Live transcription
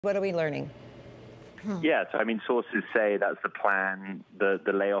What are we learning? Yeah, so I mean, sources say that's the plan. The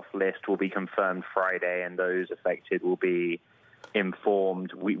layoff list will be confirmed Friday, and those affected will be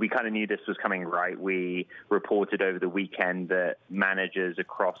informed. We kind of knew this was coming, right? We reported over the weekend that managers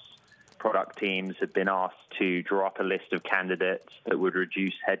across product teams had been asked to draw up a list of candidates that would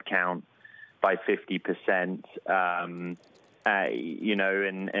reduce headcount by 50%.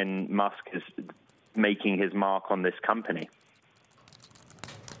 And Musk is making his mark on this company.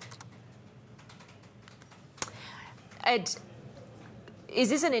 Ed, is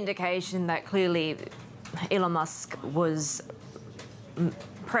this an indication that clearly Elon Musk was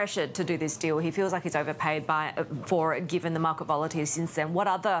pressured to do this deal? He feels like he's overpaid for it, given the market volatility since then. What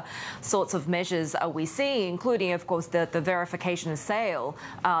other sorts of measures are we seeing, including, of course, the verification of sale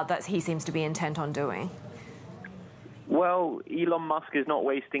that he seems to be intent on doing? Well, Elon Musk is not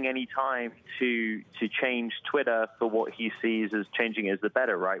wasting any time to change Twitter for what he sees as changing it as the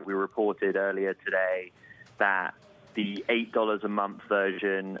better, right? We reported earlier today that the $8 a month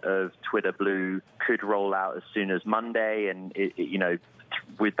version of Twitter Blue could roll out as soon as Monday, and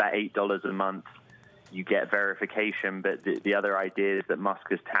with that $8 a month, you get verification. But the other ideas that Musk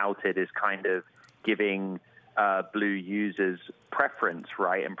has touted is kind of giving Blue users preference,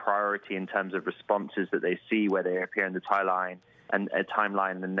 right, and priority in terms of responses that they see where they appear in the timeline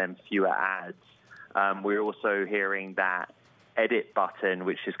and then fewer ads. We're also hearing that edit button,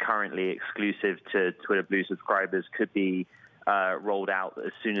 which is currently exclusive to Twitter Blue subscribers, could be rolled out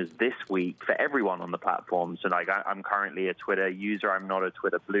as soon as this week for everyone on the platform. So I'm currently a Twitter user. I'm not a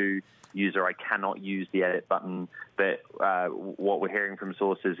Twitter Blue user. I cannot use the edit button. But what we're hearing from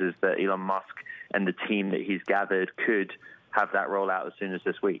sources is that Elon Musk and the team that he's gathered could have that roll out as soon as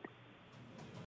this week.